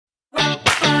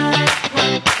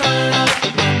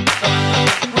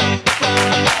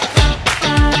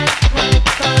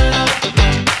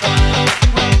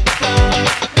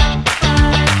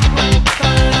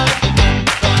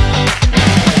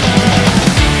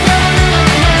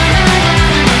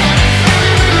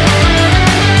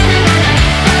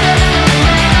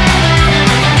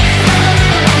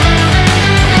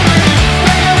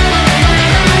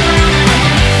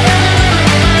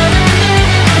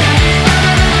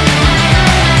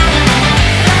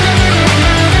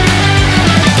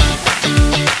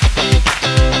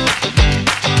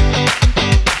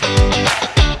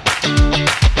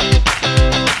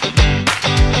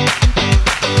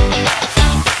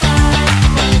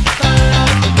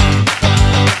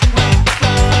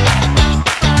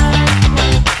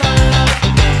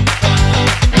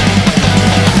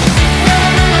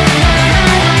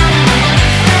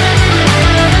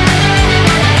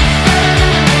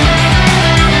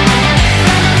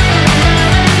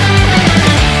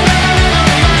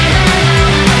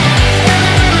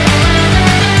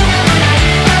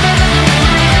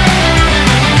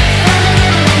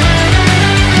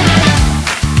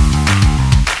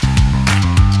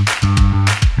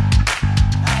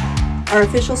our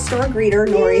official store greeter,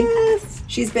 Nori. Yes.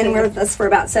 She's been with us for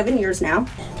about 7 years now.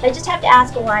 I just have to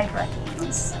ask why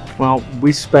Brookings? Well,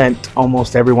 we spent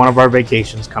almost every one of our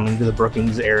vacations coming to the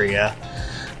Brookings area,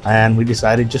 and we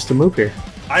decided just to move here.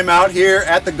 I'm out here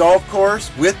at the golf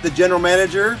course with the general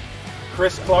manager,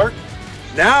 Chris Clark.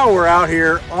 Now we're out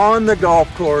here on the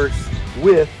golf course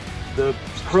with the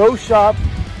pro shop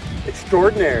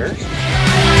extraordinaire.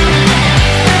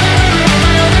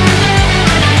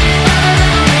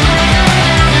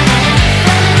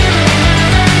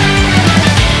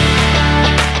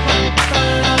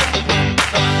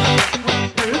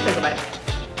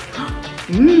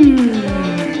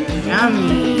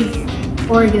 Yummy.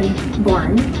 Oregon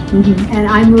born, and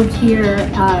I moved here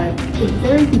at the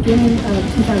very beginning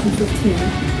of 2015.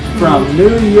 From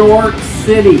New York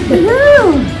City.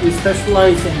 Woohoo! We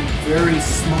specialize in very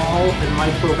small and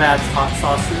micro batch hot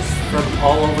sauces from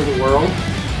all over the world.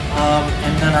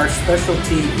 And then our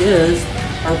specialty is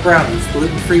our brownies,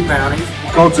 gluten-free brownies.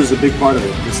 Culture is a big part of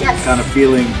it. Just kind of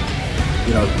feeling,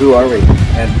 you know, who are we?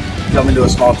 And coming to a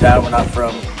small town, we're not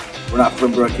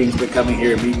from Brookings, but coming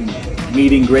here and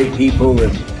meeting great people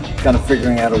and kind of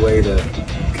figuring out a way to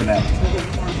connect.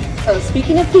 So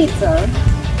speaking of pizza,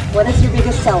 what is your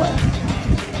biggest seller?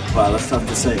 Wow, that's tough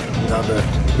to say. You know,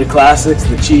 the classics,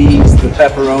 the cheese, the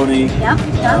pepperoni,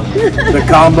 the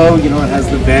combo. You know, it has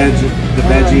the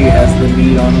veggie has the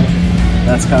meat on it.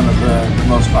 That's kind of the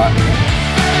most popular.